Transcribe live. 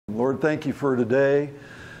Lord. Thank you for today.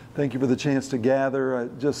 Thank you for the chance to gather. I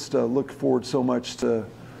just look forward so much to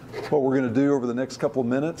what we're going to do over the next couple of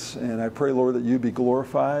minutes. And I pray, Lord, that you'd be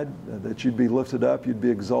glorified, that you'd be lifted up, you'd be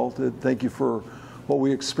exalted. Thank you for what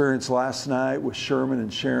we experienced last night with Sherman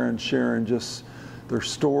and Sharon sharing just their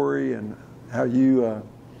story and how you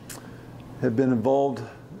have been involved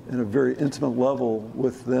in a very intimate level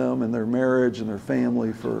with them and their marriage and their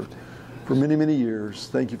family for many, many years.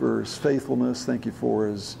 Thank you for his faithfulness. Thank you for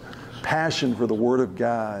his passion for the Word of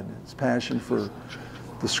God, his passion for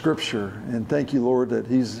the Scripture. And thank you, Lord, that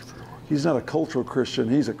he's not a cultural Christian,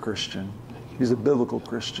 he's a Christian. He's a biblical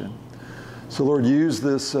Christian. So, Lord, use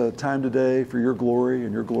this time today for your glory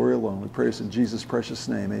and your glory alone. We pray this in Jesus' precious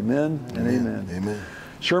name. Amen and amen. Amen.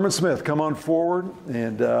 Sherman Smith, come on forward.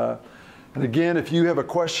 And again, if you have a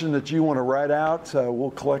question that you want to write out,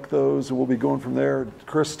 we'll collect those and we'll be going from there.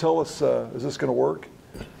 Chris, tell us, is this going to work?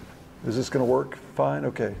 Is this going to work? Fine?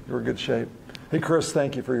 Okay, you're in good shape. Hey, Chris,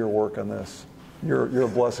 thank you for your work on this. You're a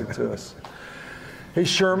blessing to us. Hey,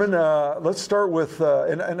 Sherman, let's start with,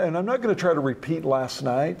 and I'm not going to try to repeat last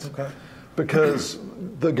night, okay, because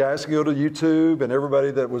the guys can go to YouTube and everybody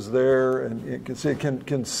that was there and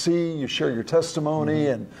can see you share your testimony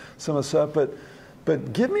and some of the stuff,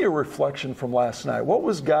 but give me a reflection from last night. What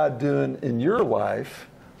was God doing in your life,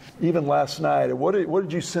 even last night? And what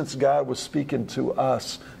did you sense God was speaking to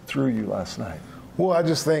us through you last night? Well, I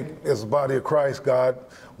just think as a body of Christ, God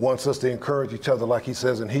wants us to encourage each other like he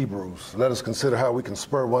says in Hebrews. Let us consider how we can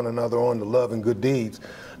spur one another on to love and good deeds,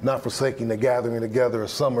 not forsaking the gathering together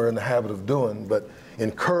as some are in the habit of doing, but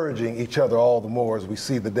encouraging each other all the more as we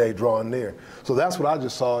see the day drawing near. So that's what I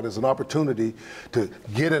just saw it as an opportunity to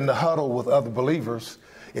get in the huddle with other believers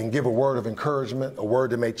and give a word of encouragement, a word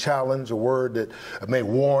that may challenge, a word that may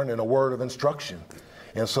warn, and a word of instruction.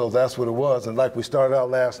 And so that's what it was. And like we started out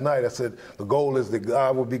last night, I said the goal is that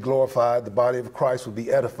God will be glorified, the body of Christ will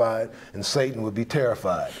be edified, and Satan would be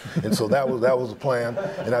terrified. And so that was the plan.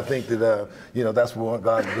 And I think that that's what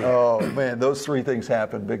God did. Oh man, those three things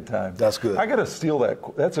happen big time. That's good. I got to steal that.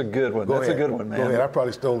 That's a good one. That's a good one, man. Go ahead. I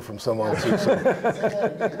probably stole it from someone too.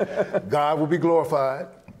 So. God will be glorified,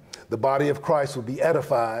 the body of Christ will be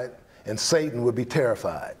edified, and Satan will be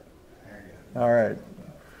terrified. All right.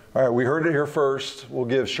 All right, we heard it here first. We'll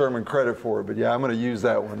give Sherman credit for it, but yeah, I'm going to use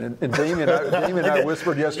that one. And Damien and I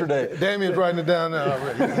whispered yesterday. Damien's writing it down now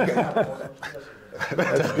already.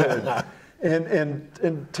 That's good.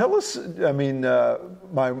 And tell us, I mean,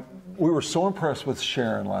 we were so impressed with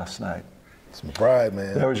Sharon last night. It's my bride,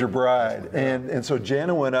 man. That was your bride. And so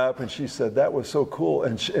Jana went up and she said, that was so cool.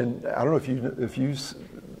 And I don't know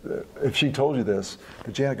if she told you this,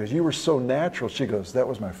 but Jana goes, you were so natural. She goes, that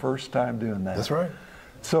was my first time doing that. That's right.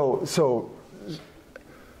 So,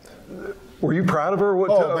 were you proud of her?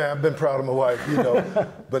 Man, I've been proud of my wife,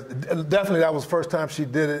 But definitely that was the first time she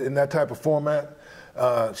did it in that type of format.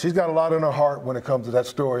 She's got a lot in her heart when it comes to that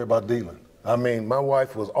story about dealing. I mean, my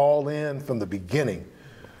wife was all in from the beginning.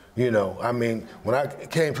 I mean, when I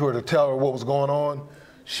came to her to tell her what was going on,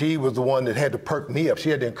 she was the one that had to perk me up.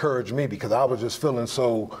 She had to encourage me because I was just feeling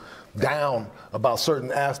so down about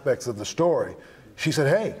certain aspects of the story. She said,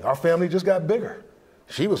 hey, our family just got bigger.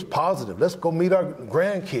 She was positive. Let's go meet our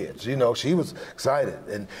grandkids. She was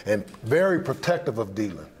excited and very protective of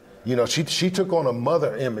dealing. She took on a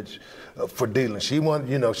mother image for dealing. She wanted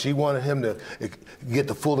him to get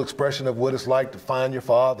the full expression of what it's like to find your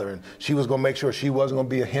father, and she was going to make sure she wasn't going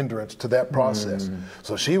to be a hindrance to that process.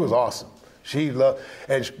 So she was awesome. She loved,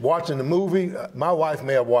 and watching the movie, my wife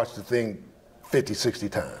may have watched the thing 50, 60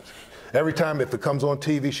 times. Every time if it comes on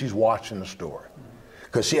TV, she's watching the story.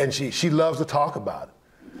 Because she loves to talk about it.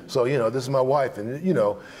 So, this is my wife, and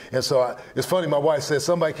so it's funny, my wife said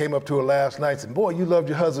somebody came up to her last night and said, boy, you loved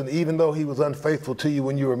your husband even though he was unfaithful to you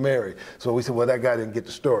when you were married. So we said, well, that guy didn't get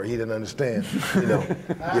the story. He didn't understand,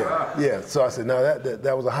 Yeah. So I said, no,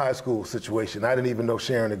 that was a high school situation. I didn't even know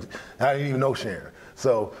Sharon.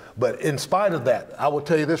 So, but in spite of that, I will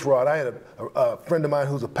tell you this, Rod, I had a friend of mine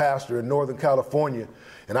who's a pastor in Northern California,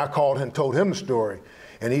 and I called him, told him the story,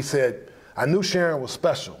 and he said, I knew Sharon was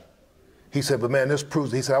special. He said, but man, this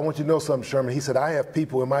proves it. He said, I want you to know something, Sherman. He said, I have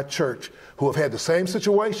people in my church who have had the same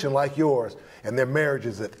situation like yours, and their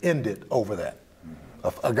marriages have ended over that.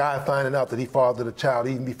 A guy finding out that he fathered a child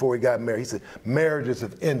even before he got married. He said, marriages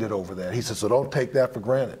have ended over that. He said, so don't take that for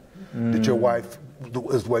granted, that your wife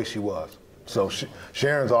is the way she was. So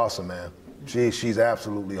Sharon's awesome, man. She's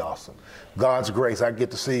absolutely awesome. God's grace, I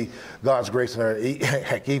get to see God's grace in her.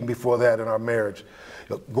 Heck, even before that in our marriage,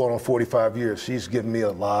 going on 45 years, she's given me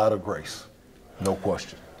a lot of grace, no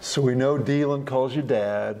question. So we know Dealin calls you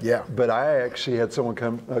Dad. Yeah. But I actually had someone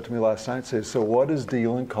come up to me last night and say, so what does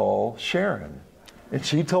Dealin call Sharon? And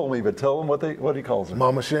she told me, but tell them what he calls her.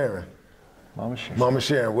 Mama Sharon. Mama Sharon. Mama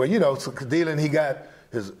Sharon. Well, you know, so Dealin, he got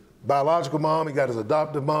his biological mom, he got his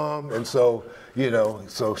adoptive mom, and so, you know,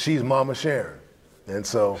 so she's Mama Sharon. And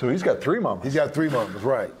so he's got 3 mamas. He's got 3 mamas,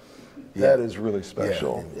 right. That is really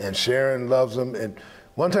special. Yeah. And Sharon loves him. And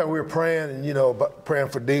one time we were praying, and you know, praying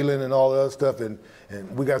for Dealin and all the other stuff, and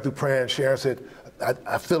we got through praying. Sharon said,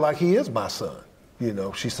 I feel like he is my son. You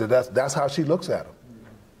know, she said that's how she looks at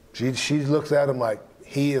him. She looks at him like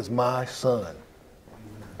he is my son.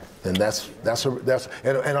 And that's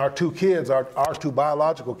our 2 kids, our 2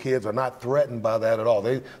 biological kids are not threatened by that at all.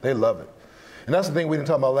 They love it. And that's the thing we didn't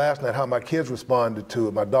talk about last night, how my kids responded to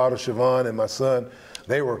it. My daughter Siobhan and my son,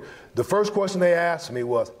 the first question they asked me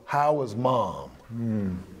was, how is Mom?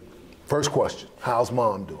 First question, how's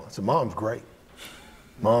Mom doing? I said, Mom's great.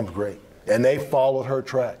 Mom's great. And they followed her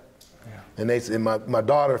track. Yeah. And my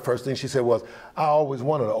daughter, first thing she said was, I always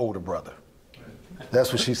wanted an older brother.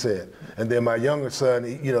 That's what she said. And then my younger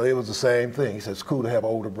son, you know, it was the same thing. He said, it's cool to have an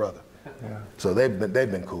older brother. Yeah. So they've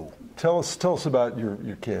been cool. Tell us about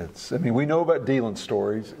your kids. I mean, we know about Dealin's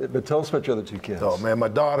stories, but tell us about your other 2 kids. Oh man, my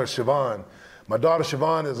daughter Siobhan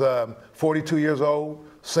is 42 years old,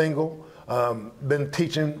 single, been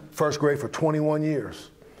teaching first grade for 21 years.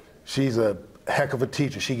 She's a heck of a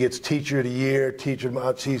teacher. She gets Teacher of the Year,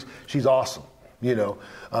 she's awesome, you know.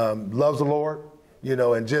 Loves the Lord, you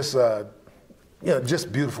know, and just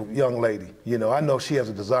beautiful young lady. You know, I know she has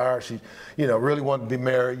a desire. She, you know, really wanted to be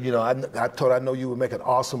married. You know, I told her I know you would make an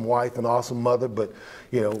awesome wife and awesome mother, but,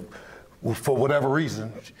 you know, for whatever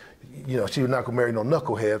reason, you know, she was not gonna marry no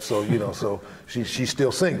knucklehead. So, you know, so she's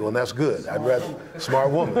still single, and that's good. I'd rather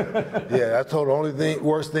smart woman. Yeah, I told her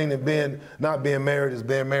worst thing than not being married is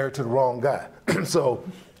being married to the wrong guy. so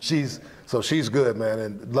she's good, man,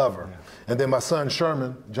 and love her. And then my son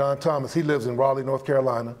Sherman, John Thomas, he lives in Raleigh, North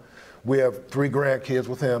Carolina. We have 3 grandkids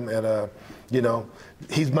with him, and you know,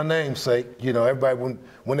 he's my namesake. You know, everybody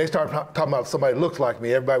when they start talking about somebody that looks like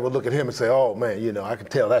me, everybody will look at him and say, "Oh man, you know, I can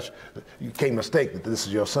tell you can't mistake that this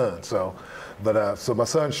is your son." So, so my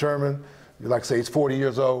son Sherman, like I say, he's 40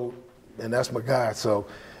 years old, and that's my guy. So,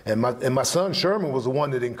 and my son Sherman was the one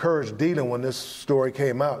that encouraged Dealin when this story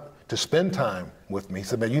came out to spend time with me. He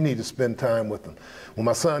said, "Man, you need to spend time with him." When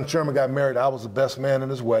my son Sherman got married, I was the best man in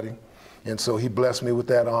his wedding. And so he blessed me with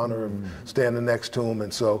that honor of standing next to him.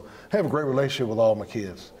 And so I have a great relationship with all my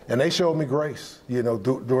kids. And they showed me grace, you know,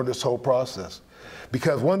 during this whole process.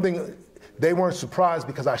 Because one thing, they weren't surprised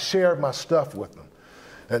because I shared my stuff with them.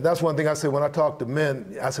 And that's one thing I said when I talk to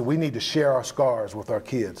men, I said we need to share our scars with our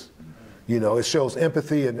kids. You know, it shows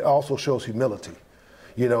empathy and it also shows humility.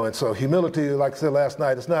 You know, and so humility, like I said last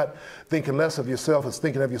night, it's not thinking less of yourself, it's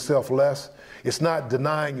thinking of yourself less. It's not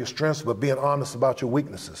denying your strengths, but being honest about your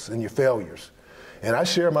weaknesses and your failures. And I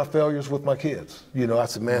share my failures with my kids. You know, I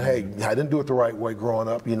said, man, hey, I didn't do it the right way growing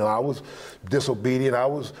up. You know, I was disobedient, I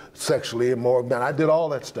was sexually immoral, man, I did all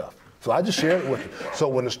that stuff. So I just shared it with them. So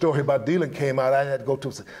when the story about Dealin came out, I had to go to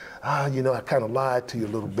him and say, you know, I kind of lied to you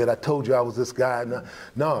a little bit. I told you I was this guy.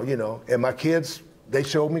 No, you know, and my kids, they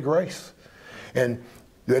showed me grace. And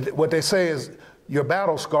what they say is your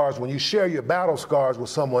battle scars, when you share your battle scars with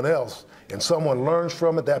someone else and someone learns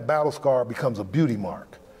from it, that battle scar becomes a beauty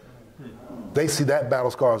mark. They see that battle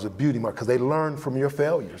scar as a beauty mark because they learn from your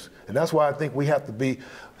failures. And that's why I think we have to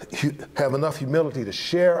have enough humility to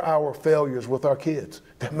share our failures with our kids.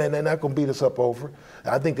 Man, they're not going to beat us up over it.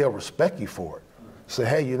 I think they'll respect you for it. Say,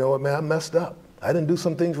 hey, you know what, man, I messed up. I didn't do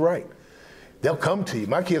some things right. They'll come to you.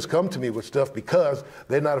 My kids come to me with stuff because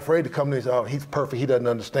they're not afraid to come to me and say, oh, he's perfect, he doesn't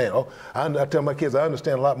understand. Oh, I tell my kids, I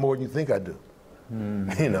understand a lot more than you think I do.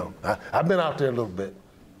 You know, I've been out there a little bit,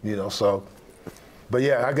 you know, so. But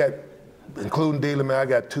yeah, I got, including Dealin, man, I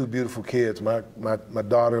got 2 beautiful kids, my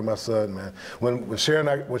daughter and my son, man. When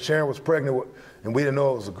Sharon was pregnant and we didn't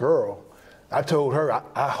know it was a girl, I told her,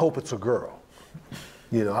 I hope it's a girl.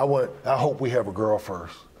 You know, I hope we have a girl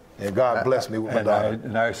first. And God blessed me with my daughter.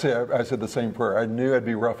 I said the same prayer. I knew I'd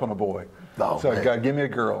be rough on a boy. Oh, so man. God, give me a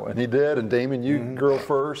girl. And he did. And Damon, you girl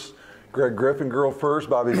first. Greg Griffin, girl first.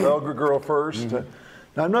 Bobby Belger, girl first. Now,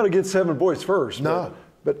 I'm not against having boys first. No.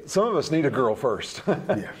 But some of us need a girl first.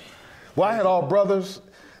 Yeah. Well, I had all brothers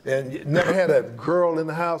and never had a girl in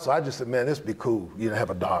the house. So I just said, man, this would be cool, you know,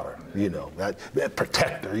 have a daughter, you know,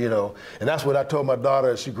 protect her, you know. And that's what I told my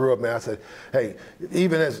daughter as she grew up, man. I said, hey,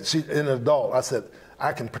 even as she's an adult, I said,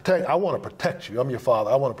 I want to protect you. I'm your father.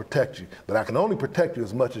 I want to protect you. But I can only protect you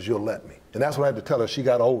as much as you'll let me. And that's what I had to tell her as she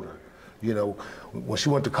got older. You know, when she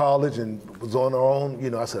went to college and was on her own, you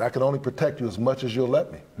know, I said, I can only protect you as much as you'll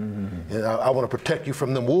let me. Mm-hmm. And I want to protect you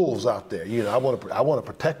from them wolves out there. You know, I want to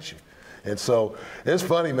protect you. And so it's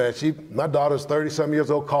funny, man. My daughter's 30-some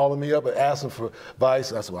years old, calling me up and asking for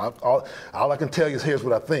advice. I said, well, all I can tell you is here's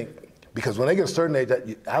what I think. Because when they get a certain age,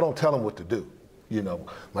 I don't tell them what to do. You know,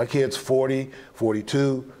 my kid's 40,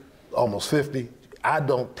 42, almost 50. I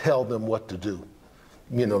don't tell them what to do.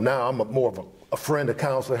 You know, now I'm more of a friend, a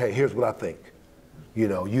counselor. Hey, here's what I think. You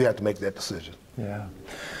know, you have to make that decision. Yeah.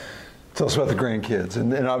 Tell us about the grandkids.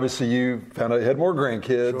 And obviously you found out you had more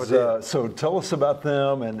grandkids. Sure so tell us about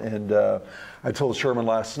them. And I told Sherman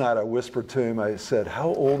last night, I whispered to him, I said, how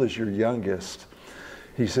old is your youngest?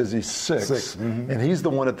 He says he's 6. Mm-hmm. And he's the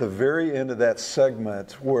one at the very end of that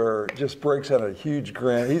segment where just breaks out a huge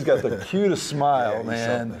grin. He's got the cutest smile,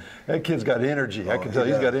 man. That kid's got energy. I can tell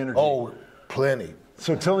he's got energy. Oh, plenty.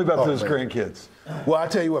 So tell me about those grandkids. Well, I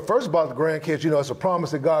tell you what, first about the grandkids, you know, it's a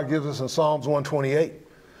promise that God gives us in Psalms 128.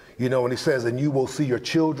 You know, when he says, and you will see your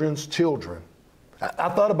children's children. I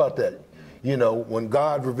thought about that. You know, when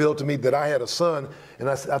God revealed to me that I had a son, and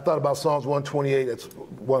I thought about Psalms 128, that's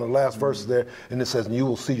one of the last verses there, and it says, and you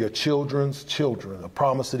will see your children's children, a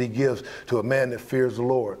promise that he gives to a man that fears the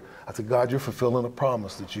Lord. I said, God, you're fulfilling a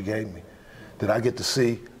promise that you gave me, that I get to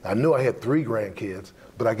see. I knew I had 3 grandkids,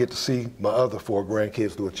 but I get to see my other 4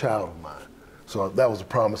 grandkids through a child of mine. So that was a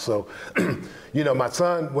promise. So, you know, my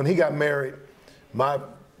son, when he got married, my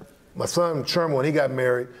son, Sherman, when he got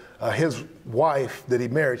married, his wife that he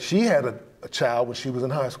married, she had a child when she was in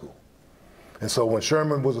high school. And so when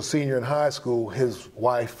Sherman was a senior in high school, his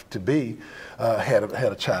wife-to-be had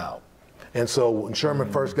a child. And so when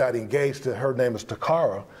Sherman first got engaged to, her name is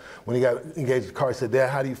Takara, when he got engaged to Takara, he said, Dad,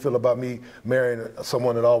 how do you feel about me marrying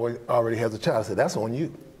someone that already has a child? I said, that's on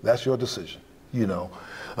you. That's your decision. You know,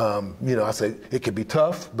 I said, it can be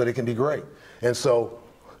tough, but it can be great. And so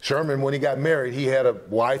Sherman, when he got married, he had a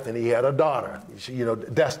wife and he had a daughter, you know,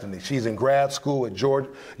 Destiny. She's in grad school at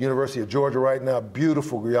University of Georgia right now.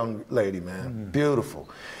 Beautiful young lady, man, beautiful.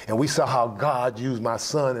 And we saw how God used my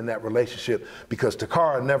son in that relationship, because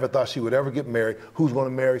Takara never thought she would ever get married. Who's going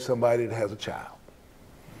to marry somebody that has a child?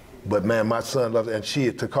 But man, my son loves it, and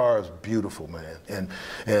Takara is beautiful, man,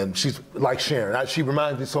 and she's like Sharon. She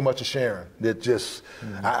reminds me so much of Sharon that just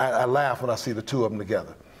I laugh when I see the two of them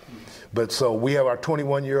together. But so we have our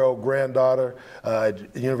 21-year-old granddaughter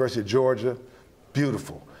at the University of Georgia,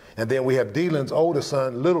 beautiful, and then we have Dylan's oldest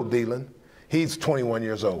son, little Dylan. He's 21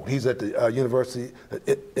 years old. He's at the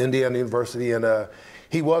Indiana University, and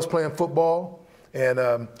he was playing football,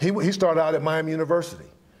 and he started out at Miami University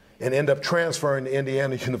and ended up transferring to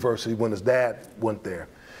Indiana University when his dad went there.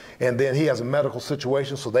 And then he has a medical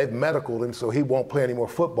situation, so they've medicaled him, so he won't play any more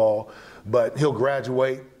football, but he'll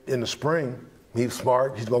graduate in the spring. He's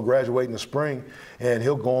smart, he's gonna graduate in the spring, and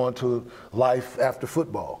he'll go on to life after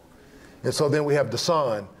football. And so then we have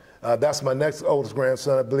Desan. That's my next oldest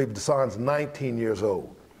grandson. I believe Desan's 19 years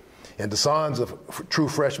old. And Desan's a true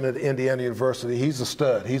freshman at Indiana University. He's a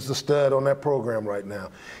stud. He's the stud on that program right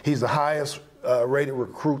now. He's the highest rated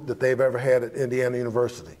recruit that they've ever had at Indiana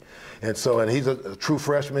University. And so, and he's a true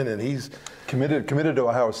freshman, and he's committed to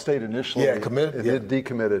Ohio State initially. Yeah, committed. And then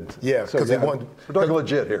decommitted. Yeah, because so, we're talking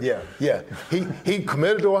legit here. Yeah. He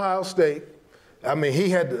committed to Ohio State. I mean, he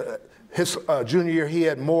had his junior year. He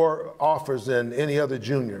had more offers than any other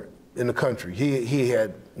junior in the country. He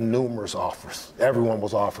had numerous offers. Everyone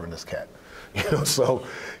was offering this cat, you know. So,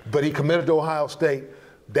 but he committed to Ohio State.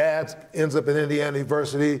 Dad ends up at Indiana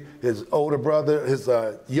University. His older brother, his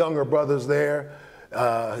younger brother's there.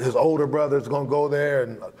 His older brother's going to go there,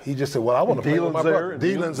 and he just said, well, I want to play with my brother.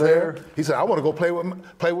 Dylan's there. He said, I want to go play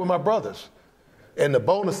with my brothers. And the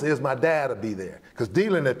bonus is my dad will be there. Because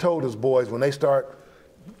Dylan had told his boys when they start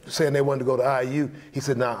saying they wanted to go to IU, he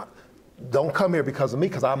said, nah, don't come here because of me,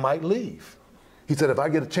 because I might leave. He said, if I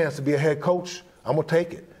get a chance to be a head coach, I'm going to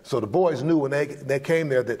take it. So the boys knew when they came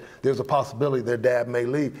there that there's a possibility their dad may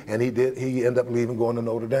leave, and he did. He ended up leaving, going to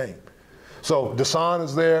Notre Dame. So Desan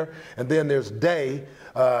is there, and then there's Day.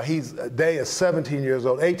 Day is 17 years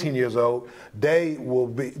old, 18 years old.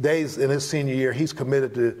 Day's in his senior year. He's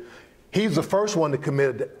the first one to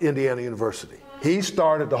commit to Indiana University. He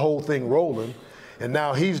started the whole thing rolling, and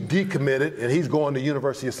now he's decommitted, and he's going to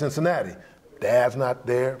University of Cincinnati. Dad's not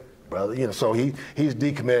there. Brother, you know, so he's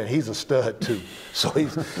decommitted. He's a stud too. So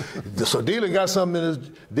Dylan got something in his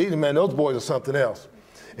Dylan, man. Those boys are something else.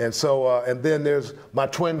 And so and then there's my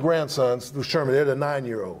twin grandsons through Sherman. They're the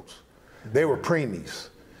 9-year-olds. They were preemies,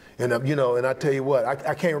 and you know. And I tell you what,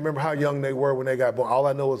 I can't remember how young they were when they got born. All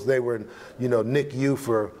I know is they were in, you know, NICU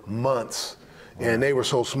for months, and they were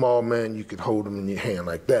so small, man, you could hold them in your hand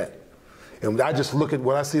like that. And I just look at,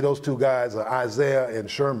 when I see those two guys, Isaiah and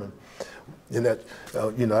Sherman, and that,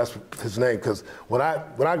 that's his name, because when I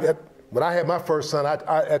had my first son,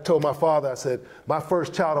 I told my father, I said, my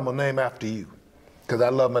first child I'm going to name after you, because I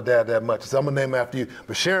love my dad that much. So I'm going to name after you.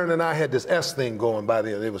 But Sharon and I had this S thing going by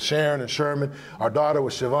then. It was Sharon and Sherman. Our daughter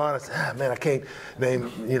was Siobhan. I said, man, I can't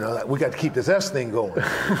name, we got to keep this S thing going.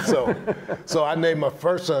 So I named my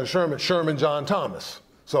first son Sherman John Thomas.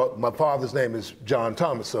 So my father's name is John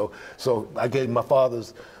Thomas. So I gave my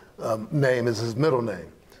father's name as his middle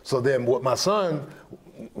name. So then what my son,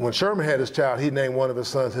 when Sherman had his child, he named one of his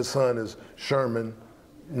sons. His son is Sherman,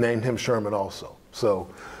 named him Sherman also. So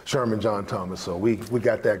Sherman John Thomas. So we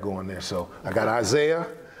got that going there. So I got Isaiah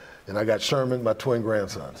and I got Sherman, my twin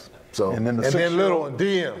grandsons. So and then little one,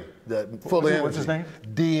 DM. What's his name?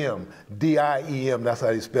 DM, D-I-E-M. That's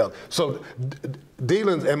how he spelled. So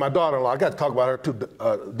Dealin's and my daughter-in-law. I got to talk about her too.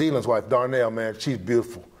 Dealin's wife, Darnell. Man, she's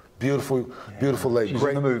beautiful, beautiful lady. She's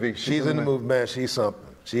in the movie. She's in the movie, man. She's something.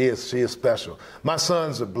 She is special. My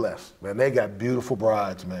sons are blessed, man. They got beautiful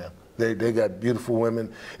brides, man. They got beautiful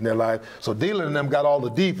women in their life. So Dealin and them got all the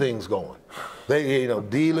D things going. They,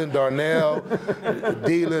 Dealin, Darnell,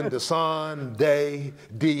 Dealin, Desan, Day,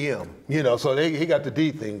 DM. So he got the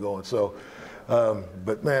D thing going. So,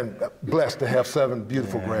 but man, blessed to have 7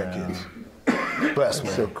 beautiful grandkids. Blessed,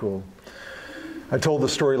 man. So cool. I told the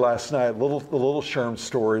story last night, the little Sherm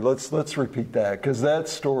story. Let's repeat that, because that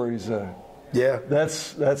story's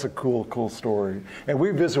that's a cool story. And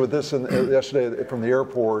we visited with this yesterday from the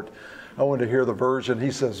airport. I wanted to hear the version.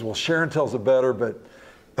 He says, well, Sharon tells it better, but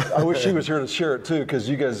I wish she was here to share it too, because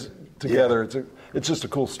you guys together, it's just a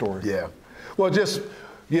cool story. Yeah. Well, just,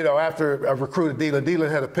 after I recruited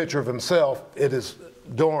Dealin had a picture of himself in his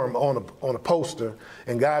dorm on a poster,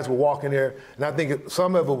 and guys were walking there, and I think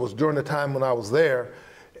some of it was during the time when I was there,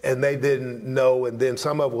 and they didn't know, and then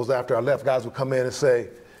some of it was after I left. Guys would come in and say,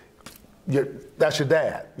 that's your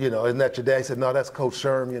dad, isn't that your dad? He said, no, that's Coach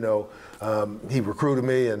Sherm, he recruited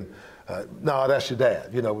me, and no, that's your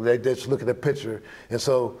dad. They just look at the picture, and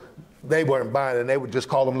so they weren't buying it, and they would just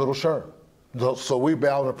call him Little Sherm. So we'd be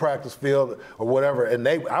out on the practice field or whatever, and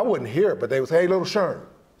I wouldn't hear it, but they would say, hey, Little Sherm,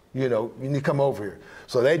 you need to come over here.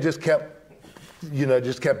 So they just kept,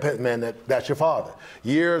 man, that's your father.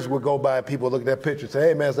 Years would go by, and people would look at that picture and say,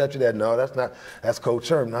 hey, man, is that your dad? No, that's not. That's Coach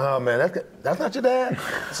Sherm. No, man, that's not your dad.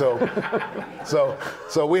 So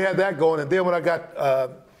we had that going. And then when I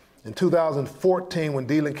got, in 2014, when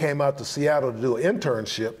Dealin came out to Seattle to do an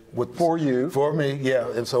internship for me,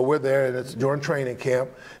 yeah. And so we're there, and it's during training camp.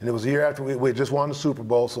 And it was a year after we just won the Super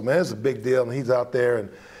Bowl. So, man, it's a big deal. And he's out there, and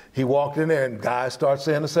he walked in there, and guys start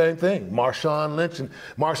saying the same thing. Marshawn Lynch, and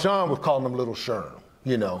Marshawn was calling him Little Sherm,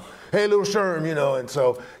 Hey, Little Sherm, And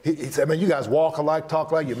so he said, man, you guys walk alike,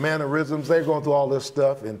 talk alike, your mannerisms, they're going through all this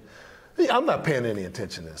stuff. And I'm not paying any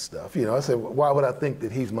attention to this stuff. I said, why would I think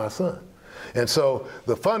that he's my son? And so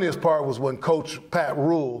the funniest part was when Coach Pat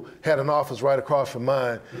Rule had an office right across from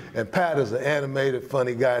mine, and Pat is an animated,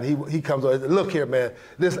 funny guy, and he comes over and says, look here, man,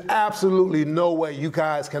 there's absolutely no way you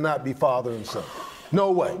guys cannot be father and son.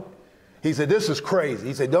 No way. He said, this is crazy.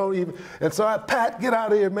 He said, don't even. And so Pat, get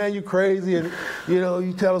out of here, man, you crazy. And,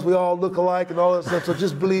 you tell us we all look alike and all that stuff, so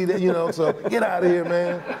just believe it, so get out of here,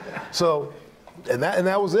 man. So, and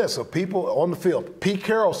that was it. So people on the field, Pete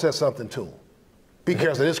Carroll said something to him. Pete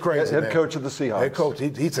Carroll said, it's crazy, Head coach of the Seahawks. Head coach,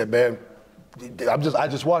 he said, man, I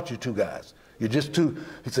just watch you two guys. You're just too,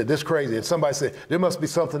 he said, this crazy. And somebody said, there must be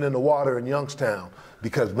something in the water in Youngstown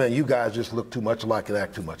because, man, you guys just look too much alike and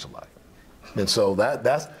act too much alike. And so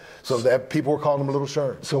that people were calling him a Little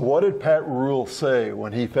Sherm. So what did Pat Rule say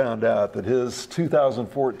when he found out that his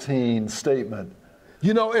 2014 statement?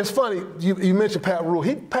 It's funny. You mentioned Pat Rule.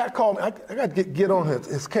 Pat called me. I got to get on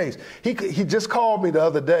his case. He just called me the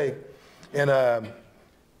other day, and I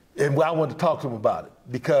wanted to talk to him about it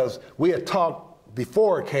because we had talked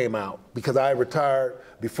before it came out because I retired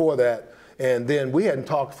before that, and then we hadn't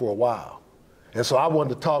talked for a while. And so I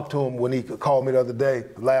wanted to talk to him when he called me the other day,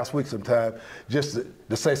 last week sometime, just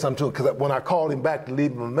to say something to him. Because when I called him back to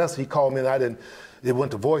leave him a message, he called me and it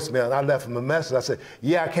went to voicemail, and I left him a message. I said,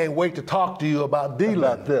 yeah, I can't wait to talk to you about Dealin.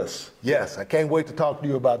 About this. Yes, I can't wait to talk to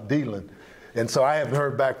you about Dealin. And so I haven't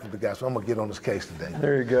heard back from the guy, so I'm going to get on this case today.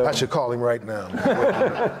 There you go. I should call him right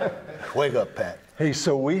now. Wake up, Pat. Hey,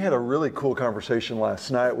 so we had a really cool conversation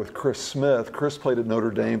last night with Chris Smith. Chris played at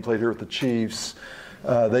Notre Dame, played here with the Chiefs.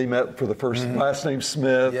 They met for the first last name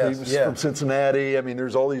Smith. Yes, he was from Cincinnati. I mean,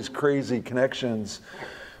 there's all these crazy connections.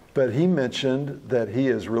 But he mentioned that he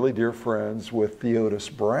is really dear friends with Theodis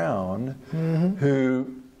Brown,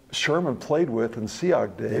 who Sherman played with in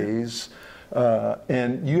Seahawks days.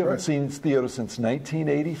 And you haven't seen Theodis since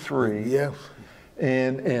 1983. Yeah.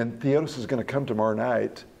 And Theodis is going to come tomorrow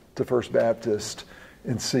night to First Baptist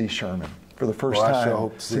and see Sherman for the first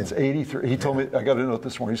time since '83. He told me, I got a note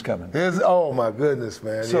this morning, he's coming. Oh my goodness,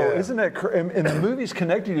 man. So isn't that and the movie's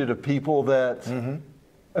connected you to people that,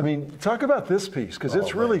 I mean, talk about this piece, because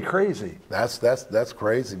it's really crazy. That's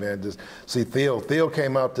crazy, man. Just see Theo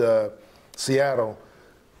came out to Seattle.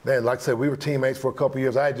 Man, like I said, we were teammates for a couple of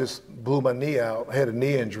years. I just blew my knee out. I had a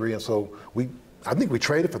knee injury, and so I think we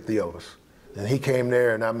traded for Theodis. And he came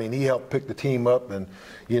there, and I mean, he helped pick the team up, and,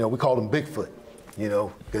 you know, we called him Bigfoot, you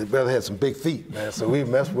know, because brother had some big feet, man. So we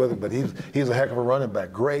messed with him, but he's a heck of a running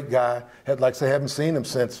back. Great guy. Like I say, haven't seen him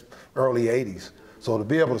since early 80s. So to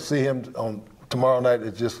be able to see him on tomorrow night,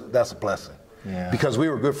 that's a blessing. Yeah. Because we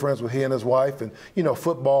were good friends with he and his wife, and, you know,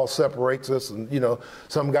 football separates us, and, you know,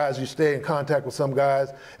 some guys, you stay in contact with some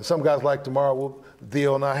guys, and some guys like tomorrow,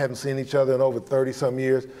 Theo and I haven't seen each other in over 30-some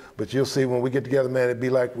years, but you'll see when we get together, man, it'd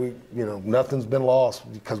be like nothing's been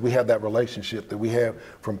lost, because we have that relationship that we have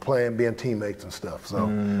from playing, being teammates and stuff. So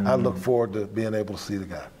I look forward to being able to see the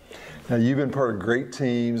guy. Now, you've been part of great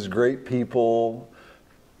teams, great people,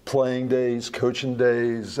 playing days, coaching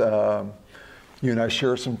days. You and I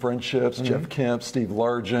share some friendships. Jeff Kemp, Steve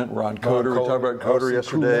Largent, Ron Coder. We talked about Coder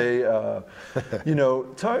yesterday. You know,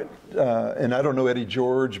 and I don't know Eddie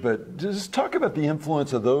George, but just talk about the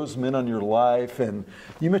influence of those men on your life. And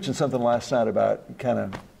you mentioned something last night about kind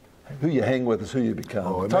of who you hang with is who you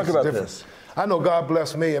become. Talk about this. I know God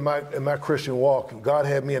blessed me in my Christian walk. God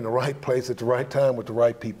had me in the right place at the right time with the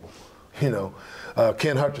right people. You know,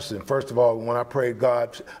 Ken Hutcherson. First of all, when I prayed,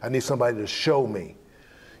 God, I need somebody to show me.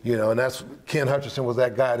 You know, and Ken Hutcherson was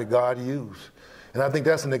that guy that God used. And I think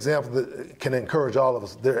that's an example that can encourage all of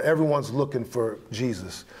us. Everyone's looking for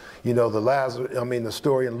Jesus. You know, the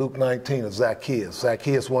story in Luke 19 of Zacchaeus.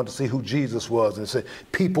 Zacchaeus wanted to see who Jesus was, and said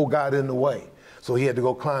people got in the way. So he had to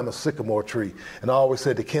go climb a sycamore tree. And I always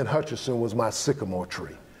said that Ken Hutcherson was my sycamore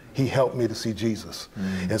tree. He helped me to see Jesus.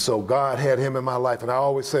 And so God had him in my life. And I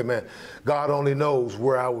always say, man, God only knows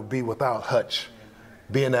where I would be without Hutch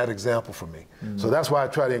being that example for me. So that's why I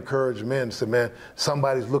try to encourage men to say, man,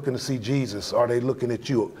 somebody's looking to see Jesus. Are they looking at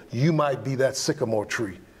you? You might be that sycamore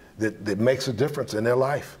tree that makes a difference in their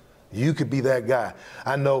life. You could be that guy.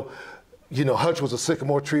 I know, you know, Hutch was a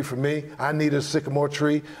sycamore tree for me. I needed a sycamore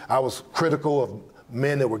tree. I was critical of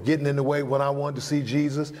men that were getting in the way when I wanted to see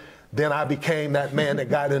Jesus. Then I became that man that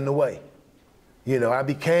got in the way. You know, I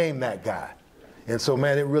became that guy. And so,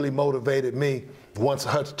 man, it really motivated me. Once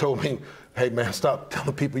Hutch told me, hey, man, stop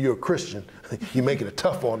telling people you're a Christian. You're making it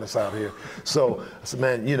tough on us out here. So I said,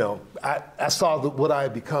 man, you know, I saw what I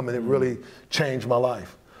had become, and it really changed my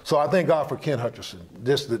life. So I thank God for Ken Hutcherson,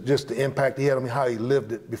 just the impact he had on me, how he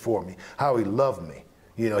lived it before me, how he loved me.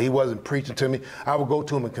 You know, he wasn't preaching to me. I would go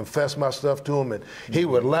to him and confess my stuff to him, and he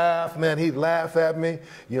would laugh, man. He'd laugh at me,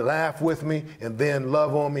 you laugh with me, and then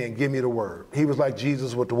love on me and give me the word. He was like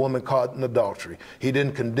Jesus with the woman caught in adultery. He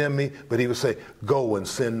didn't condemn me, but he would say, go and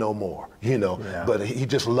sin no more, you know. Yeah. But he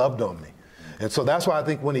just loved on me. And so that's why I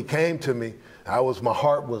think when he came to me, my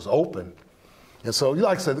heart was open. And so,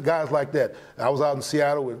 like I said, guys like that. I was out in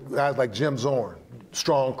Seattle with guys like Jim Zorn,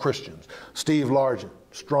 strong Christians, Steve Largent,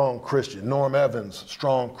 strong Christian, Norm Evans,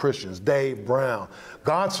 strong Christians, Dave Brown.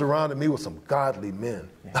 God surrounded me with some godly men.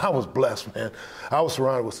 I was blessed, man. I was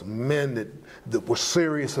surrounded with some men that were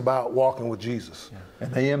serious about walking with Jesus. Yeah.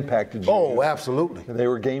 And they impacted you. Oh, absolutely. And they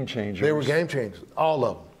were game changers. They were game changers, all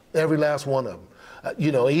of them, every last one of them.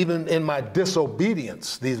 You know, even in my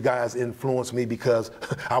disobedience, these guys influenced me because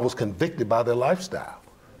I was convicted by their lifestyle.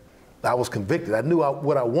 I was convicted. I knew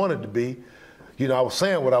what I wanted to be. You know, I was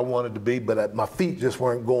saying what I wanted to be, but my feet just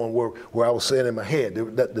weren't going where I was saying in my head.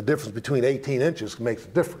 The difference between 18 inches makes a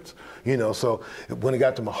difference. You know, so when it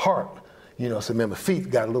got to my heart, you know, I said, man, my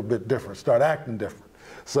feet got a little bit different, start acting different.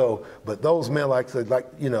 So, but those men,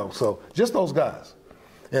 you know, so just those guys.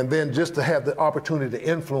 And then just to have the opportunity to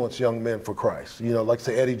influence young men for Christ. You know, like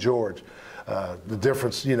say Eddie George, the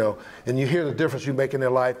difference, you know, and you hear the difference you make in their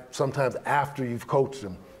life sometimes after you've coached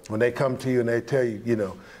them. When they come to you and they tell you, you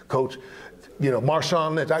know, Coach, you know,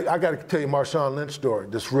 Marshawn Lynch, I got to tell you Marshawn Lynch story,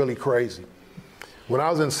 that's really crazy. When I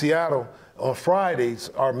was in Seattle, on Fridays,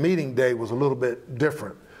 our meeting day was a little bit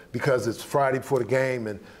different because it's Friday before the game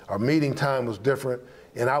and our meeting time was different.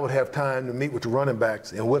 And I would have time to meet with the running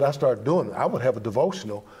backs. And what I started doing, I would have a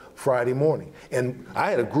devotional Friday morning. And I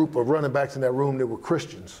had a group of running backs in that room that were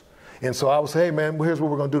Christians. And so I would say, hey, man, well, here's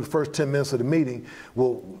what we're going to do the first 10 minutes of the meeting.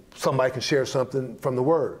 Well, somebody can share something from the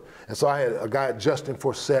Word. And so I had a guy, Justin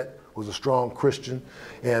Forsett, was a strong Christian.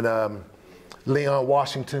 And Leon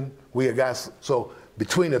Washington, we had guys. So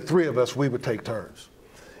between the three of us, we would take turns.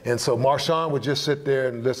 And so Marshawn would just sit there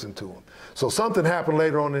and listen to him. So something happened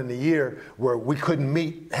later on in the year where we couldn't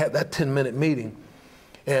meet, had that 10-minute meeting.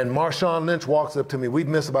 And Marshawn Lynch walks up to me. We'd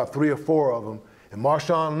missed about 3 or 4 of them. And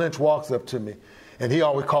Marshawn Lynch walks up to me, and he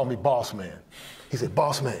always called me boss man. He said,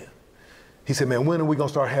 boss man. He said, man, when are we going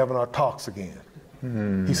to start having our talks again?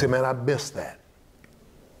 He said, man, I missed that.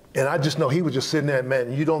 And I just know he was just sitting there,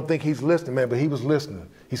 man, you don't think he's listening, man, but he was listening.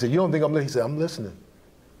 He said, you don't think I'm listening? He said, I'm listening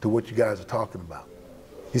to what you guys are talking about.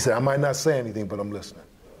 He said, I might not say anything, but I'm listening.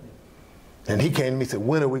 And he came to me and said,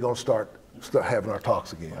 when are we going to start having our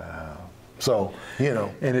talks again? Wow. So, you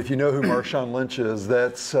know. And if you know who Marshawn Lynch is,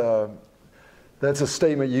 that's a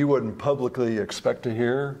statement you wouldn't publicly expect to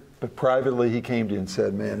hear, but privately he came to you and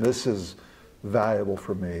said, man, this is valuable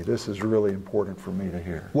for me. This is really important for me to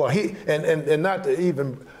hear. Well, he, and not to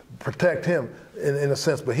even protect him in a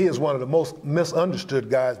sense, but he is one of the most misunderstood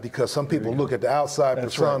guys because some people look at the outside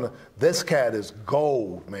persona. Right. This cat is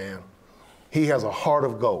gold, man. He has a heart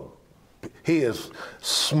of gold. He is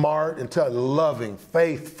smart, intelligent, loving,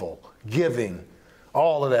 faithful, giving,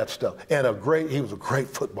 all of that stuff. And he was a great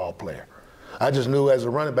football player. I just knew as a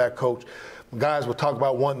running back coach, guys would talk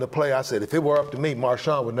about wanting to play. I said, if it were up to me,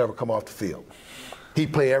 Marshawn would never come off the field.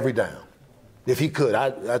 He'd play every down. If he could,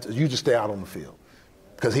 you just stay out on the field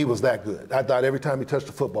because he was that good. I thought every time he touched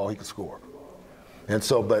the football, he could score. And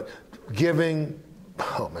so, but giving,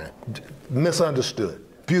 oh man, misunderstood.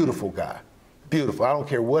 Beautiful guy. Beautiful. I don't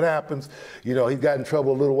care what happens. You know, he got in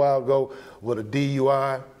trouble a little while ago with a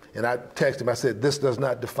DUI, and I texted him. I said, this does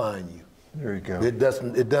not define you. There you go. It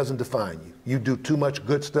doesn't define you. You do too much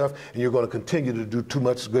good stuff, and you're going to continue to do too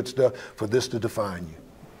much good stuff for this to define you.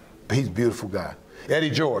 But he's a beautiful guy. Eddie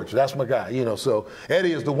George, that's my guy. You know, so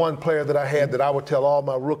Eddie is the one player that I had that I would tell all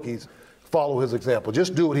my rookies, follow his example.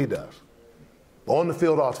 Just do what he does. On the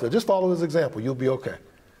field, off the field. Just follow his example. You'll be okay.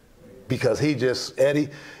 Because Eddie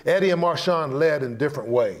and Marshawn led in different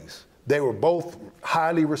ways. They were both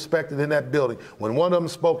highly respected in that building. When one of them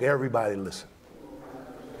spoke, everybody listened.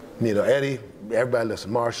 You know, Eddie, everybody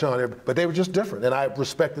listened. Marshawn, but they were just different, and I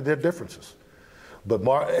respected their differences. But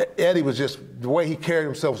Eddie was just, the way he carried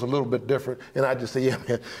himself was a little bit different, and I just said, yeah,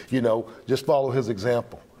 man, you know, just follow his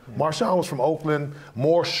example. Marshawn was from Oakland,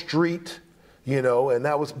 more street, you know, and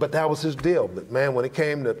that was his deal. But man, when it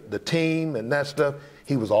came to the team and that stuff,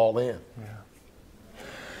 he was all in. Yeah.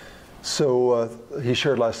 So he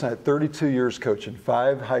shared last night 32 years coaching,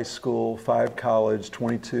 5 high school, 5 college,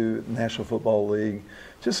 22 National Football League.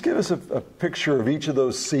 Just give us a picture of each of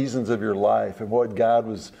those seasons of your life and what God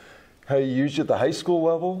was, how you used you at the high school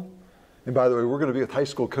level. And by the way, we're going to be with high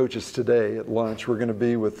school coaches today at lunch. We're going to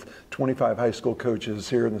be with 25 high school coaches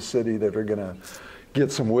here in the city that are going to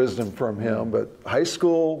get some wisdom from him. But high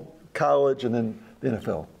school, college, and then the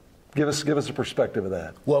NFL. Give us a perspective of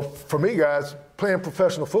that. Well, for me, guys, playing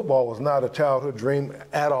professional football was not a childhood dream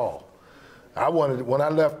at all. When I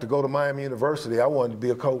left to go to Miami University, I wanted to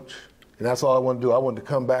be a coach. And that's all I wanted to do. I wanted to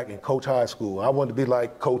come back and coach high school. I wanted to be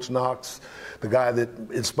like Coach Knox, the guy that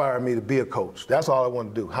inspired me to be a coach. That's all I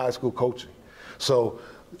wanted to do, high school coaching. So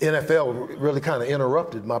NFL really kind of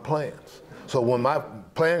interrupted my plans. So when my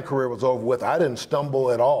playing career was over with, I didn't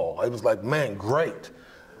stumble at all. It was like, man, great.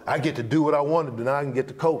 I get to do what I wanted to do. Now I can get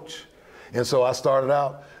to coach. And so I started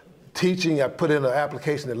out teaching. I put in an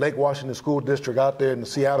application at Lake Washington School District out there in the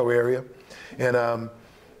Seattle area.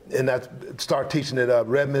 And I started teaching at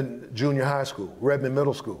Redmond Junior High School, Redmond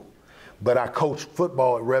Middle School. But I coached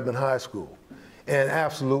football at Redmond High School and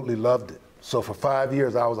absolutely loved it. So for 5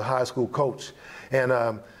 years, I was a high school coach.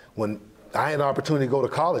 And when I had an opportunity to go to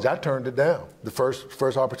college, I turned it down. The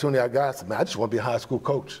first opportunity I got, I said, man, I just want to be a high school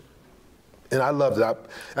coach. And I loved it.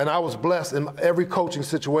 And I was blessed. In every coaching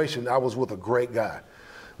situation, I was with a great guy.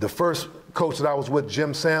 The first coach that I was with,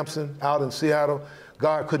 Jim Sampson, out in Seattle,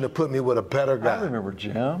 God couldn't have put me with a better guy. I remember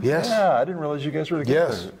Jim. Yes. Yeah, I didn't realize you guys were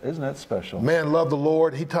together. Yes. Isn't that special? Man, loved the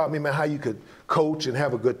Lord. He taught me, man, how you could coach and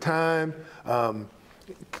have a good time,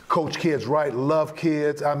 coach kids right, love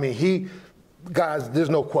kids. I mean, guys, there's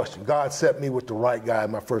no question. God set me with the right guy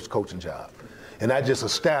in my first coaching job. And I just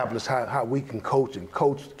established how we can coach and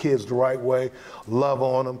coach kids the right way, love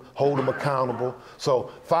on them, hold them accountable. So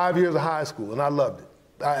 5 years of high school, and I loved it.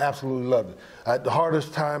 I absolutely loved it. The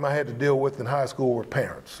hardest time I had to deal with in high school were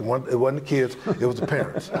parents. It wasn't the kids, it was the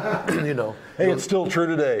parents. You know. Hey, it's still true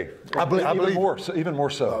today. I believe more, even more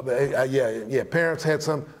so. Yeah. Parents had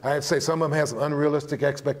I had to say some of them had some unrealistic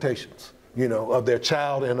expectations, you know, of their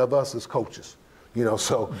child and of us as coaches. You know,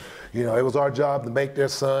 so, you know, it was our job to make their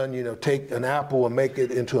son, you know, take an apple and make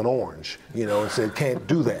it into an orange, you know, and say, can't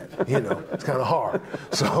do that. You know, it's kind of hard.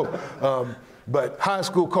 So, But high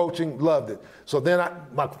school coaching, loved it. So then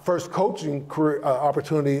my first coaching career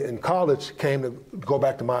opportunity in college came to go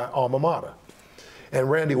back to my alma mater. And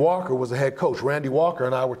Randy Walker was the head coach. Randy Walker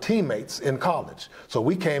and I were teammates in college. So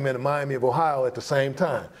we came into Miami of Ohio at the same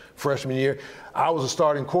time. Freshman year, I was a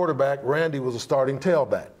starting quarterback. Randy was a starting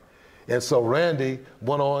tailback. And so Randy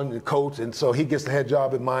went on to coach, and so he gets the head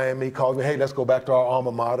job at Miami. He calls me, hey, let's go back to our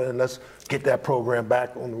alma mater and let's get that program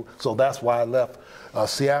back on. So that's why I left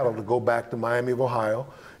Seattle to go back to Miami of Ohio.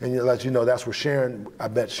 And let you know, that's where I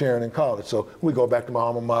met Sharon in college. So we go back to my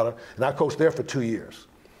alma mater, and I coached there for 2 years.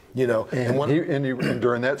 You know, and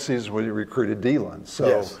during that season, we recruited Dylan. So,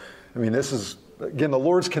 yes. I mean, this is, again, the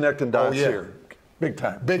Lord's connecting dots here. Big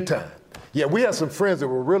time. Big time. Yeah, we had some friends that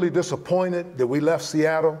were really disappointed that we left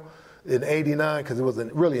Seattle in '89, because it was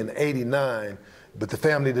really in '89, but the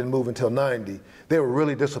family didn't move until '90. They were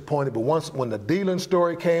really disappointed. But when the Dylan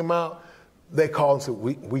story came out, they called and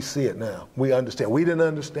said, we see it now. We understand. We didn't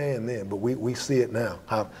understand then, but we see it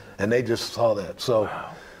now. And they just saw that. So.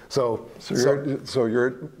 Wow. So you're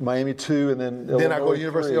at Miami 2 and then Illinois I go to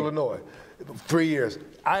University 3. of Illinois. 3 years.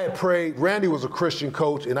 I had prayed. Randy was a Christian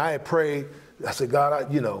coach, and I had prayed. I said,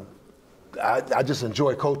 God, I just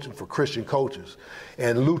enjoy coaching for Christian coaches.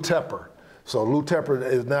 And Lou Tepper. So Lou Tepper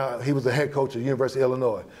is now, he was the head coach at University of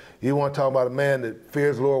Illinois. You want to talk about a man that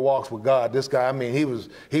fears the Lord, walks with God. This guy, I mean, he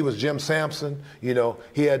was Jim Sampson. You know,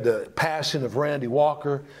 he had the passion of Randy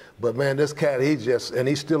Walker. But man, this cat,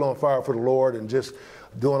 he's still on fire for the Lord and just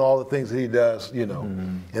doing all the things that he does, you know.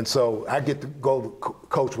 Mm-hmm. And so I get to go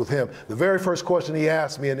coach with him. The very first question he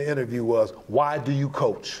asked me in the interview was, why do you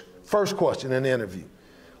coach? First question in the interview.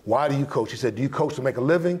 Why do you coach? He said, do you coach to make a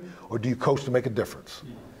living or do you coach to make a difference?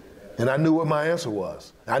 And I knew what my answer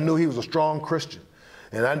was. I knew he was a strong Christian.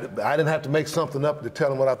 And I didn't have to make something up to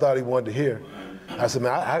tell him what I thought he wanted to hear. I said,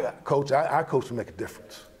 man, I coach to make a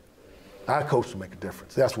difference. I coach to make a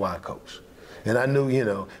difference. That's why I coach. And I knew, you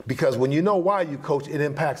know, because when you know why you coach, it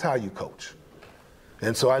impacts how you coach.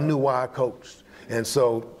 And so I knew why I coached. And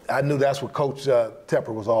so I knew that's what Coach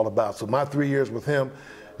Tepper was all about. So my 3 years with him,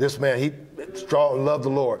 this man, he loved the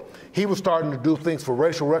Lord. He was starting to do things for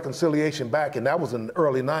racial reconciliation back, and that was in the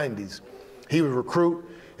early 90s. He would recruit,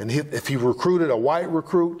 and if he recruited a white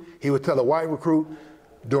recruit, he would tell a white recruit,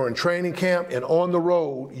 during training camp and on the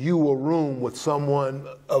road, you will room with someone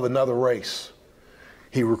of another race.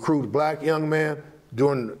 He recruited a black young man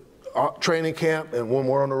during training camp, and when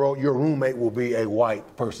we're on the road, your roommate will be a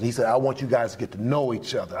white person. He said, I want you guys to get to know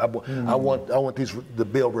each other. I want these to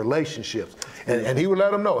build relationships. And he would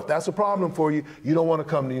let them know, if that's a problem for you, you don't want to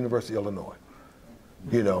come to the University of Illinois.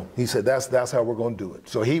 You know, he said, that's how we're going to do it.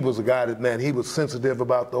 So he was a guy that, man, he was sensitive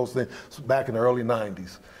about those things back in the early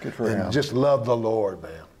 90s. Good for him. Just loved the Lord,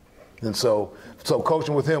 man. And so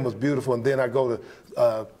coaching with him was beautiful. And then I go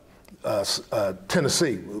to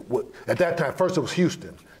Tennessee. At that time, first it was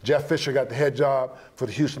Houston. Jeff Fisher got the head job for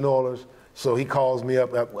the Houston Oilers. So he calls me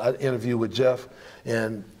up. I interviewed with Jeff.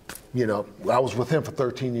 And, you know, I was with him for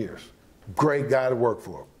 13 years. Great guy to work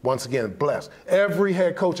for. Once again, blessed. Every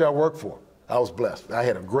head coach I worked for, I was blessed. I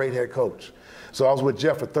had a great head coach. So I was with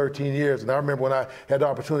Jeff for 13 years. And I remember when I had the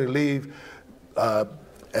opportunity to leave,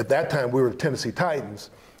 at that time we were the Tennessee Titans,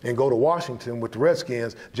 and go to Washington with the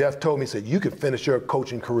Redskins. Jeff told me, he said, you can finish your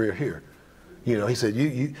coaching career here. You know, he said,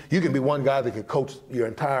 you can be one guy that can coach your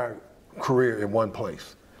entire career in one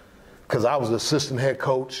place. Because I was the assistant head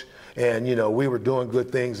coach, and, you know, we were doing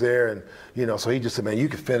good things there. And, you know, so he just said, man, you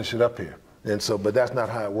can finish it up here. And so, but that's not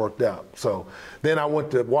how it worked out. So then I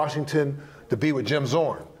went to Washington to be with Jim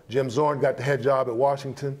Zorn. Jim Zorn got the head job at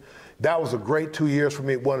Washington. That was a great 2 years for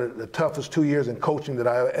me, one of the toughest 2 years in coaching that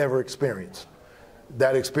I ever experienced.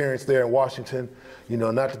 That experience there in Washington, you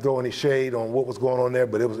know, not to throw any shade on what was going on there,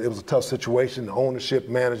 but it was a tough situation. The ownership,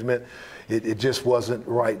 management, it just wasn't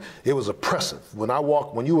right. It was oppressive.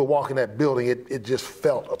 When you were walking that building, it just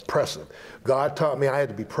felt oppressive. God taught me I had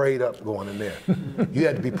to be prayed up going in there. You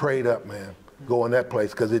had to be prayed up, man, go in that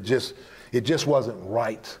place, because it just wasn't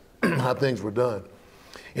right how things were done.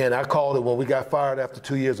 And I called it, when we got fired after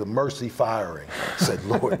 2 years, of mercy firing. I said,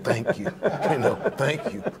 Lord, thank you. You know,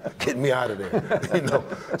 thank you. Get me out of there. You know,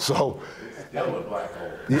 so. Still a black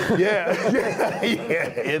hole. Yeah,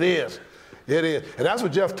 it is. It is. And that's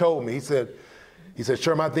what Jeff told me. He said,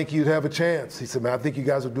 Sherman, I think you'd have a chance. He said, man, I think you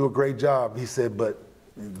guys will do a great job. He said, but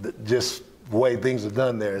just the way things are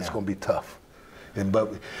done there, it's going to be tough. And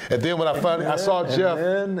then when I saw Jeff.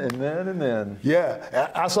 And then. Yeah,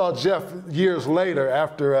 I saw Jeff years later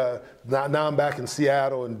after, now I'm back in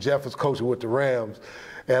Seattle and Jeff is coaching with the Rams.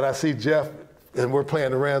 And I see Jeff and we're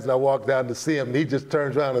playing the Rams, and I walk down to see him, and he just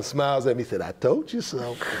turns around and smiles at me. He said, "I told you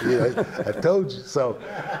so." I told you so.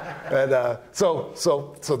 And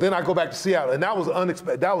so then I go back to Seattle, and that was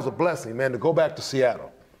unexpected. That was a blessing, man, to go back to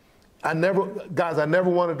Seattle. I never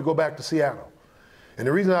wanted to go back to Seattle. And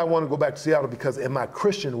the reason I wanted to go back to Seattle because in my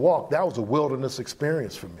Christian walk, that was a wilderness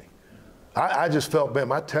experience for me. I just felt, man,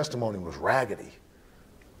 my testimony was raggedy.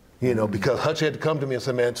 Because Hutch had to come to me and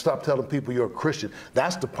say, man, stop telling people you're a Christian.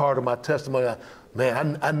 That's the part of my testimony.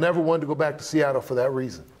 I never wanted to go back to Seattle for that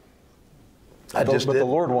reason. But the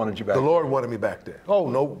Lord wanted you back there. The Lord wanted me back there. Oh,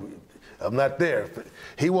 no, I'm not there.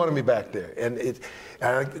 He wanted me back there. And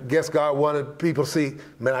I guess God wanted people to see,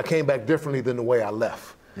 man, I came back differently than the way I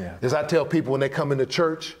left. Yeah. As I tell people when they come into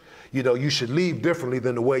church, you should leave differently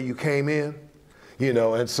than the way you came in.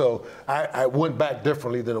 And so I went back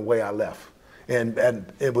differently than the way I left. And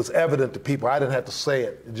it was evident to people. I didn't have to say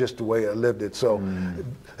it, just the way I lived it. So,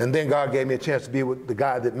 and then God gave me a chance to be with the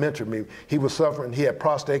guy that mentored me. He was suffering. He had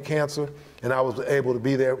prostate cancer, and I was able to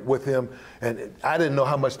be there with him. And I didn't know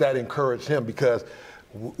how much that encouraged him because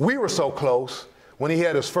we were so close. When he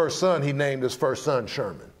had his first son, he named his first son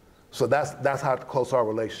Sherman. So that's how close our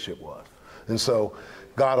relationship was. And so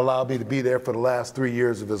God allowed me to be there for the last 3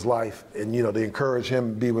 years of his life and, to encourage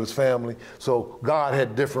him to be with his family. So God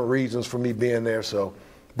had different reasons for me being there. So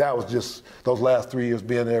that was just those last 3 years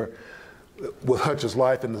being there with Hutch's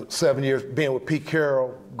life and the 7 years being with Pete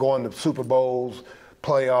Carroll, going to Super Bowls,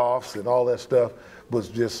 playoffs and all that stuff was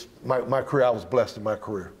just my career. I was blessed in my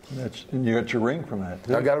career. And you got your ring from that,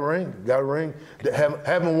 too. I got a ring.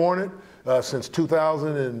 Haven't worn it since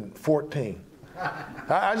 2014.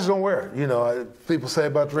 I just don't wear it. People say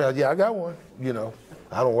about the ring, yeah, I got one.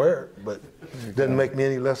 I don't wear it, but it doesn't make me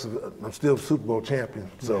any less I'm still Super Bowl champion.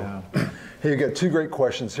 So, yeah. Hey, you got two great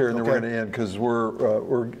questions here, and then we're going to end because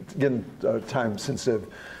we're getting time sensitive.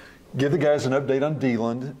 Give the guys an update on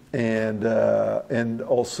D-Land and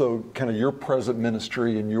also kind of your present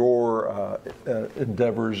ministry and your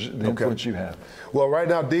endeavors, the influence you have. Well, right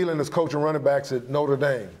now D-Land is coaching running backs at Notre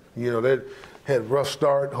Dame. They had a rough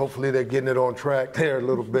start. Hopefully they're getting it on track there a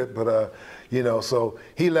little bit. But, so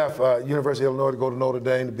he left University of Illinois to go to Notre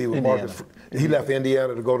Dame to be with Marcus. He left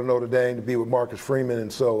Indiana to go to Notre Dame to be with Marcus Freeman.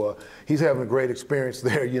 And so he's having a great experience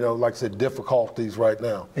there, like I said, difficulties right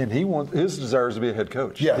now. And his desire is to be a head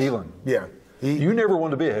coach. Yes. D-Land. Yeah. You never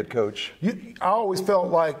wanted to be a head coach. I always felt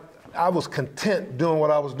like I was content doing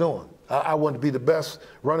what I was doing. I wanted to be the best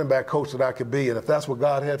running back coach that I could be. And if that's what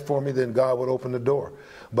God had for me, then God would open the door.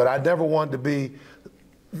 But I never wanted to be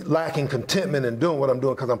lacking contentment in doing what I'm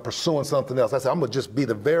doing because I'm pursuing something else. I said, I'm going to just be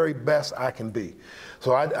the very best I can be.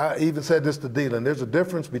 So I even said this to D-Land. There's a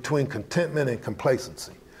difference between contentment and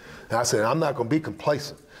complacency. And I said, I'm not going to be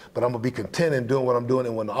complacent, but I'm going to be content in doing what I'm doing.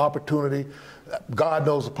 And when the opportunity, God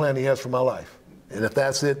knows the plan he has for my life. And if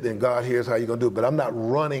that's it, then God hears how you're going to do it. But I'm not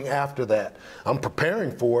running after that. I'm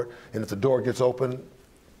preparing for it. And if the door gets open,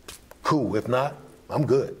 cool. If not, I'm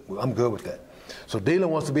good. I'm good with that. So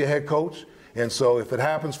D-Land wants to be a head coach. And so if it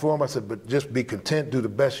happens for him, I said, but just be content, do the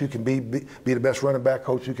best you can be the best running back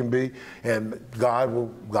coach you can be. And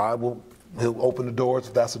he'll open the doors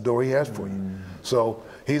if that's the door he has for you. So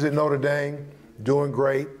he's at Notre Dame, doing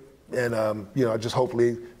great. And, just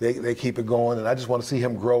hopefully they keep it going. And I just want to see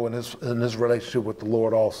him grow in his relationship with the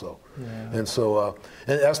Lord also. Yeah. And so,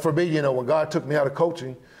 and as for me, when God took me out of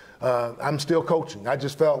coaching, I'm still coaching. I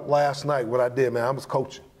just felt last night what I did, man, I was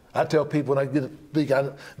coaching. I tell people when I get to speak, I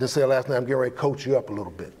just said last night, I'm getting ready to coach you up a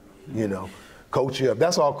little bit, coach you up.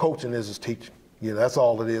 That's all coaching is teaching. That's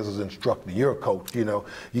all it is instructing. You're a coach, You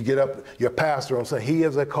get up, you're a pastor, I'm saying he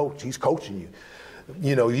is a coach. He's coaching you.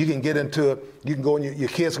 You can get into, you can go in, your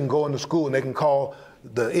kids can go into school and they can call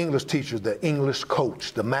the English teachers the English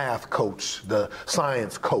coach, the math coach, the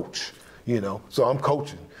science coach, So I'm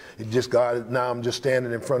coaching. Now I'm just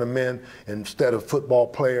standing in front of men instead of football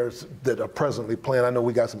players that are presently playing. I know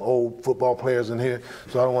we got some old football players in here,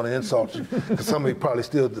 so I don't want to insult you because some of you probably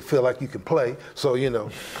still feel like you can play. So,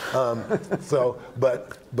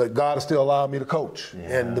 but God has still allowed me to coach.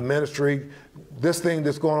 Yeah. And the ministry, this thing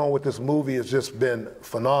that's going on with this movie has just been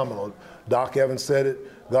phenomenal. Doc Evans said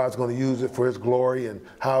it. God's going to use it for his glory, and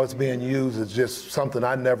how it's being used is just something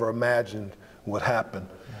I never imagined would happen.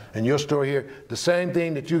 And your story here, the same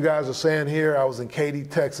thing that you guys are saying here, I was in Katy,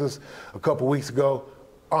 Texas a couple weeks ago.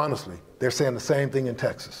 Honestly, they're saying the same thing in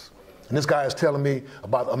Texas. And this guy is telling me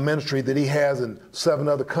about a ministry that he has in 7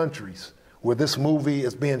 other countries, where this movie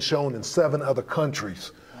is being shown in 7 other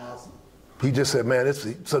countries. Awesome. He just said, man,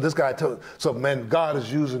 man, God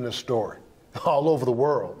is using this story all over the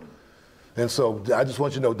world. And so I just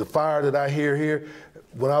want you to know the fire that I hear here,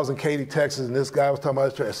 when I was in Katy, Texas, and this guy was talking about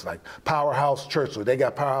this church, it's like Powerhouse Church. So they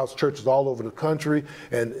got powerhouse churches all over the country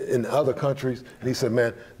and in other countries. And he said,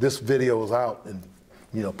 man, this video is out in,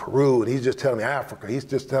 Peru, and he's just telling me Africa. He's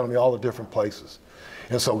just telling me all the different places.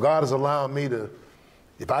 And so God has allowed me to,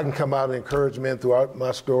 if I can come out and encourage men throughout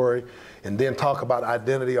my story and then talk about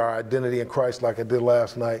identity, our identity in Christ like I did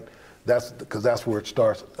last night, because that's where it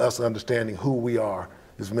starts, us understanding who we are.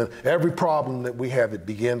 Every problem that we have, it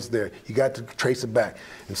begins there. You got to trace it back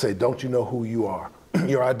and say, don't you know who you are?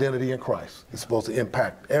 Your identity in Christ is supposed to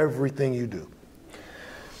impact everything you do.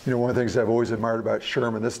 One of the things I've always admired about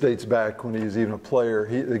Sherman, this dates back when he was even a player,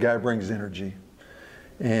 the guy brings energy.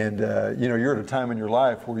 And, you're at a time in your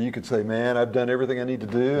life where you could say, man, I've done everything I need to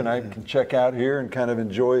do and I can check out here and kind of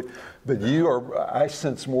enjoy. But I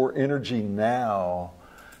sense more energy now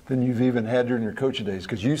than you've even had during your coaching days,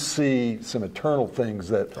 because you see some eternal things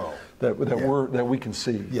that we can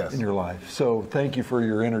see in your life. So thank you for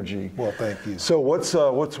your energy. Well, thank you. So what's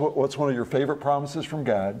one of your favorite promises from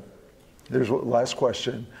God? There's last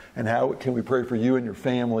question. And how can we pray for you and your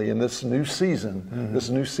family in this new season,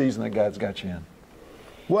 that God's got you in?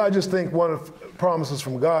 Well, I just think one of the promises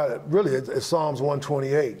from God, really, it's Psalms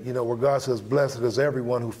 128, where God says, blessed is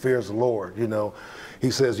everyone who fears the Lord.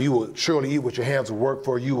 He says, you will surely eat what your hands will work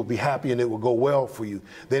for. You will be happy and it will go well for you.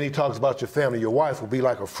 Then he talks about your family. Your wife will be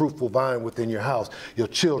like a fruitful vine within your house. Your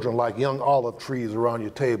children like young olive trees around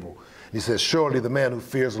your table. He says, surely the man who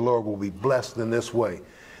fears the Lord will be blessed in this way.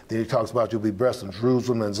 Then he talks about you'll be blessed in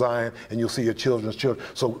Jerusalem and Zion, and you'll see your children's children.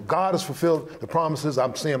 So God has fulfilled the promises.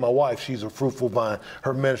 I'm seeing my wife. She's a fruitful vine.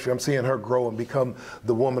 Her ministry, I'm seeing her grow and become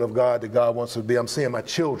the woman of God that God wants her to be. I'm seeing my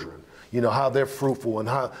children, how they're fruitful and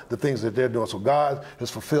how the things that they're doing. So God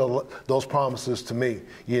has fulfilled those promises to me,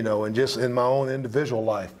 and just in my own individual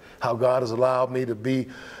life, how God has allowed me to be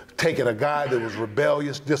taking a guy that was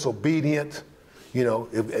rebellious, disobedient.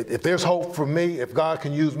 If there's hope for me, if God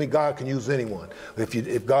can use me, God can use anyone.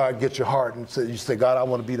 If God gets your heart and you say, God, I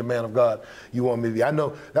want to be the man of God you want me to be. I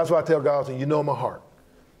know, that's why I tell God, you know my heart.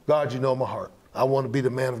 God, you know my heart. I want to be the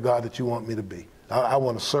man of God that you want me to be. I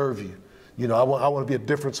want to serve you. I want to be a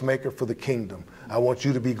difference maker for the kingdom. I want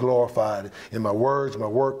you to be glorified in my words, my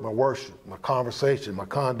work, my worship, my conversation, my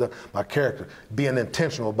conduct, my character, being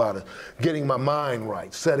intentional about it, getting my mind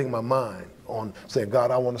right, setting my mind on saying,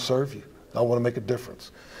 God, I want to serve you. I want to make a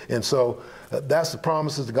difference. And so that's the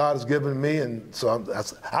promises that God has given me. And so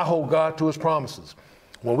I hold God to his promises.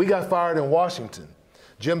 When we got fired in Washington,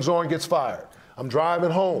 Jim Zorn gets fired. I'm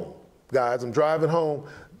driving home, guys. I'm driving home.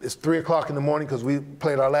 It's 3 o'clock in the morning because we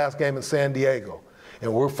played our last game in San Diego.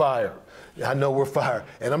 And we're fired. I know we're fired.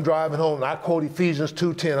 And I'm driving home. And I quote Ephesians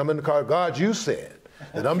 2:10. I'm in the car. God, you said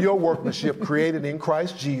that I'm your workmanship created in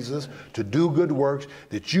Christ Jesus to do good works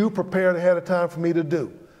that you prepared ahead of time for me to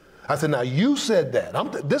do. I said, now you said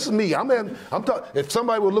that. This is me. If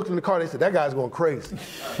somebody would look in the car, they said, that guy's going crazy.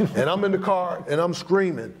 And I'm in the car and I'm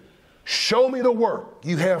screaming, show me the work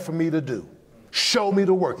you have for me to do. Show me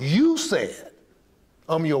the work. You said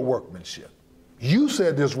I'm your workmanship. You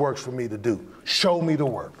said there's works for me to do. Show me the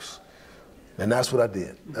works. And that's what I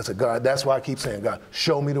did. I said, God, that's why I keep saying, God,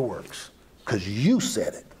 show me the works. Because you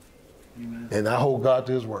said it. Amen. And I hold God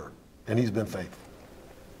to his word. And he's been faithful.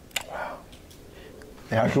 Wow.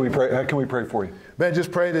 How can we pray? How can we pray for you? Man,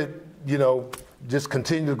 just pray that, just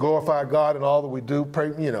continue to glorify God in all that we do.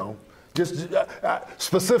 Pray, just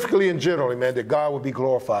specifically and generally, man, that God will be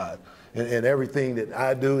glorified in everything that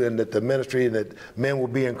I do, and that the ministry, and that men will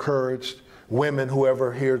be encouraged, women,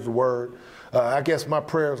 whoever hears the word. I guess my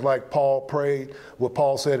prayer is like Paul prayed, what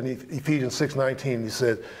Paul said in Ephesians 6:19. He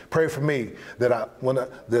said, pray for me that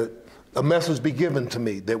a message be given to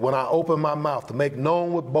me, that when I open my mouth to make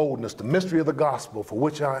known with boldness the mystery of the gospel, for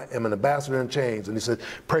which I am an ambassador in chains. And he said,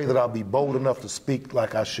 pray that I'll be bold enough to speak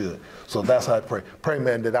like I should. So that's how I pray. Pray,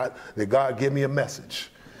 man, that God give me a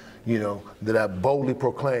message, that I boldly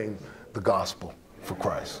proclaim the gospel for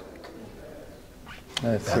Christ.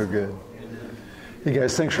 That's so good. You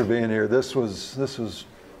guys, thanks for being here. This was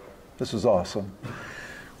awesome.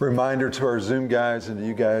 Reminder to our Zoom guys and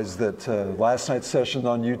you guys that last night's session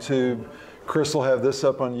on YouTube. Chris will have this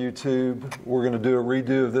up on YouTube. We're going to do a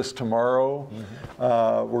redo of this tomorrow.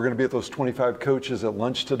 Mm-hmm. We're going to be at those 25 coaches at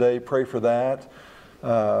lunch today. Pray for that.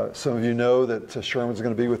 Some of you know that Sherman's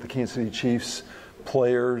going to be with the Kansas City Chiefs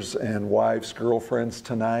players and wives, girlfriends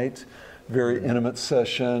tonight. Very intimate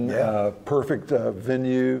session. Yeah. Perfect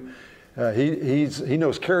venue. He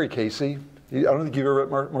knows Carrie Casey. I don't think you've ever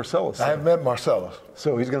met Marcellus. I have met Marcellus.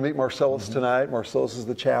 So he's going to meet Marcellus tonight. Marcellus is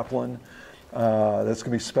the chaplain. That's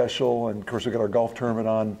going to be special. And, of course, we've got our golf tournament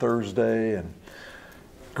on Thursday. And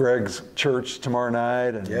Greg's church tomorrow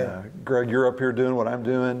night. And Greg, you're up here doing what I'm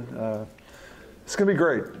doing. It's going to be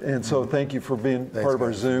great. And so thank you for being part of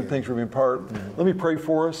our Zoom. Thanks for being part. Let me pray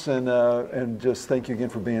for us and just thank you again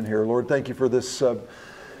for being here. Lord, thank you for this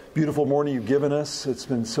beautiful morning you've given us. It's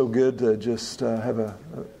been so good to just have a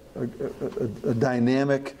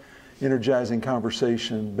dynamic, energizing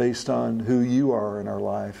conversation based on who you are in our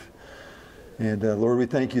life. And Lord, we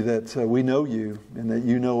thank you that we know you and that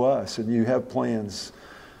you know us and you have plans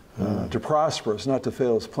to prosper us, not to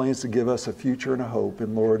fail us, plans to give us a future and a hope.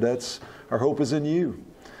 And Lord, our hope is in you.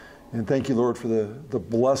 And thank you, Lord, for the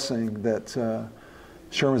blessing that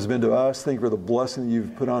Sherman's been to us. Thank you for the blessing that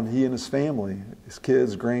you've put on he and his family, his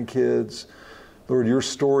kids, grandkids. Lord, your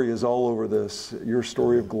story is all over this, your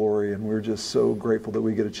story of glory, and we're just so grateful that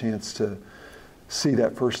we get a chance to see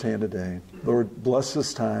that firsthand today. Lord, bless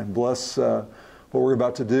this time. Bless what we're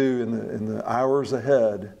about to do in the hours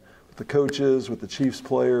ahead with the coaches, with the Chiefs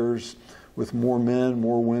players, with more men,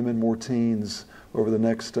 more women, more teens over the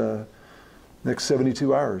next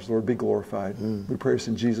 72 hours. Lord, be glorified. We pray this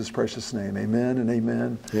in Jesus' precious name. Amen and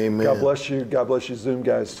amen. Amen. God bless you. God bless you, Zoom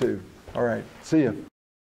guys, too. All right. See you.